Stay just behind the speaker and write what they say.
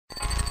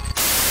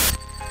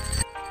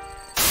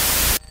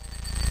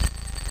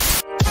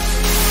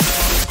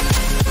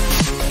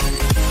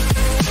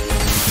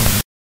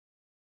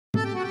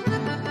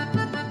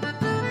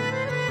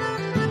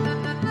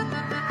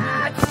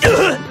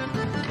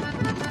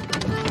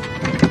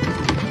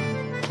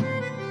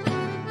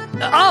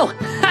Oh,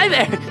 hi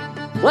there.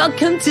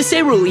 Welcome to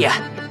Cerulean.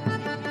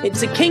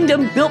 It's a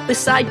kingdom built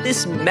beside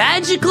this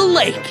magical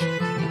lake.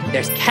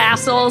 There's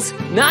castles,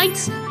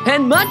 knights,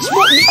 and much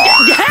more.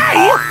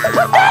 Hey!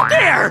 Put that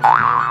there!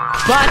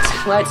 But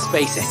let's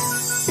face it,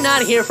 you're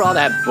not here for all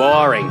that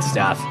boring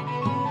stuff.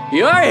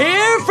 You're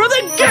here for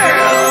the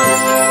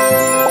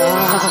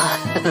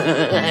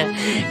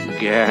girls.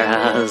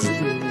 Girls.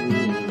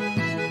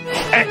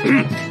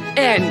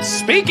 And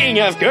speaking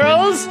of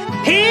girls,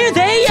 here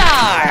they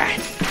are.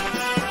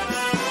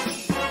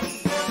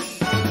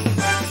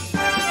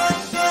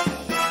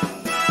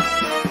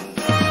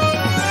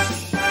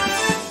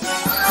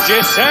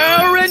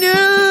 Giselle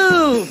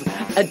Renouve,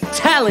 a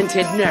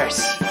talented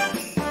nurse.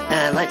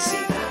 Let's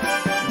see.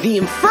 The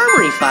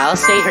infirmary files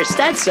say her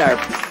stats are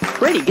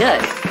pretty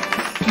good.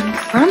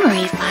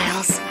 Infirmary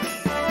files?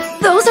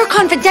 Those are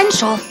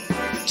confidential.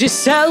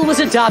 Giselle was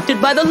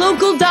adopted by the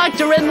local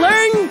doctor and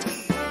learned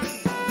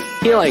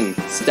healing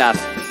stuff.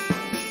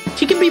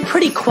 She can be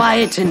pretty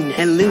quiet and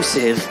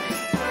elusive,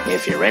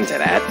 if you're into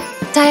that.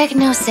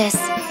 Diagnosis: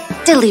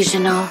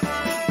 delusional.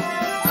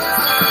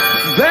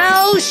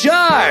 Val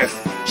Sharf.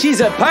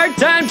 She's a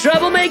part-time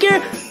troublemaker,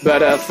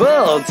 but a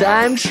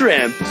full-time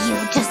shrimp. You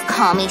just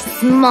call me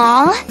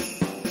small?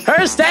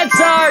 Her stats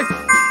are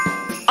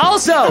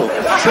also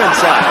shrimp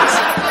size.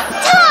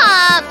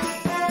 Top!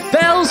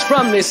 Belle's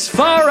from this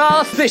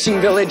far-off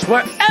fishing village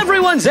where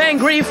everyone's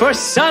angry for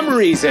some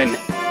reason.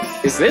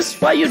 Is this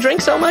why you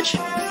drink so much?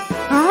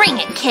 Bring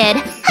it, kid.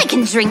 I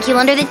can drink you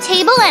under the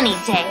table any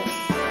day.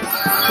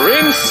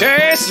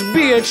 Princess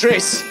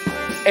Beatrice,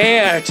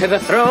 heir to the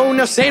throne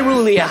of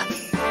Cerulean.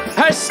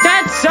 Her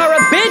stats are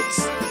a bit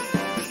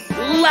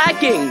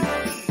lacking,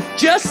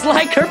 just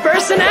like her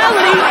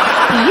personality.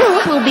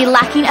 You will be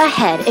lacking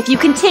ahead if you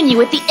continue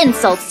with the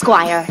insults,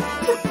 Squire.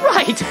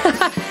 Right.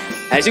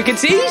 As you can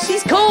see,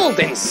 she's cold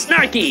and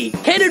snarky,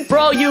 catered for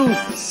all you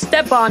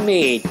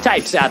step-on-me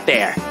types out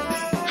there.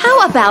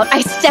 How about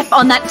I step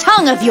on that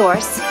tongue of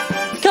yours?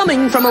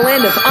 Coming from a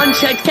land of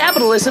unchecked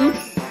capitalism,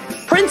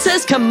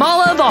 Princess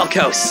Kamala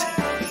Volkos.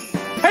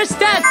 Her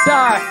stats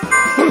are...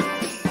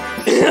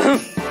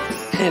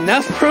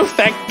 enough proof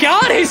that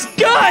God is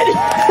good!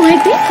 Why,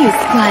 thank you,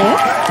 Squire.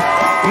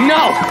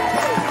 No!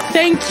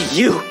 Thank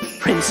you,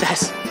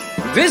 Princess.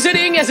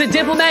 Visiting as a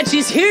diplomat,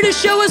 she's here to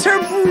show us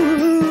her...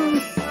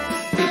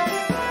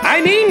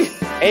 I mean,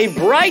 a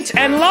bright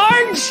and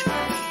large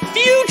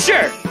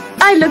future!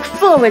 I look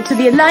forward to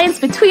the alliance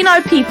between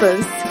our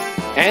peoples.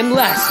 And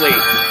lastly,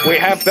 we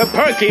have the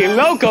perky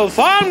local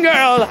farm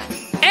girl,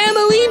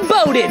 Emily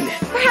Bowden.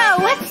 Bro,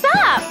 what's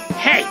up?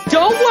 Hey,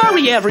 don't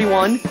worry,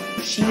 everyone.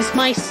 She's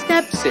my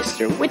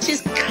stepsister, which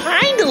is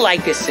kind of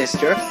like a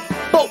sister,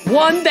 but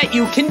one that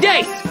you can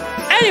date.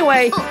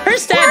 Anyway, her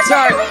stats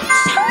are... What are you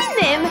showing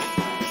them?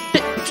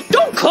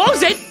 Don't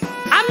close it!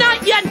 I'm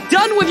not yet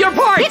done with your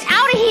part! Get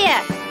out of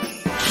here!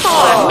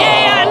 Oh,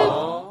 man!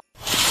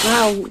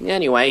 Well,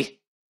 anyway,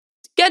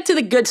 to get to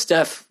the good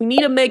stuff, we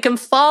need to make them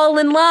fall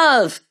in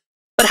love.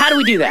 But how do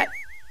we do that?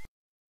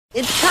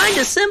 It's kind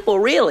of simple,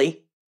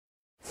 really.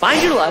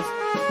 Find your love,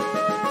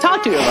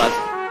 talk to your love,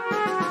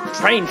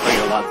 train for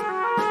your love,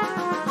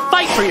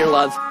 fight for your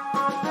love,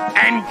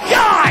 and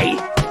die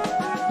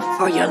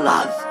for your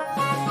love.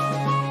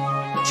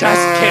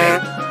 Just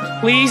kidding.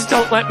 Please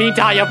don't let me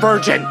die a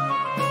virgin.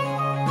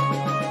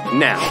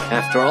 Now,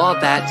 after all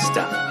that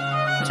stuff,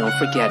 don't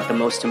forget the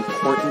most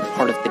important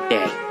part of the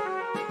day.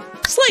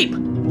 Sleep!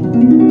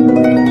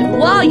 And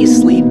while you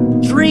sleep,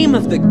 dream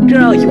of the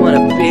girl you want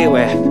to be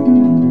with.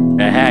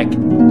 Heck,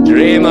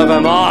 dream of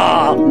them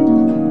all.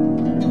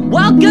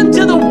 Welcome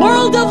to the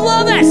world of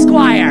love,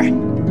 Esquire.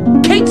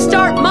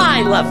 Kickstart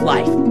my love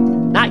life,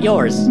 not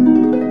yours.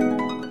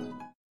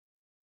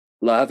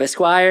 Love,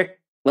 Esquire.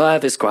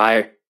 Love,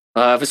 Esquire.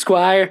 Love,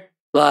 Esquire.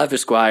 Love,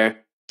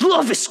 Esquire.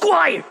 Love,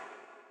 Esquire!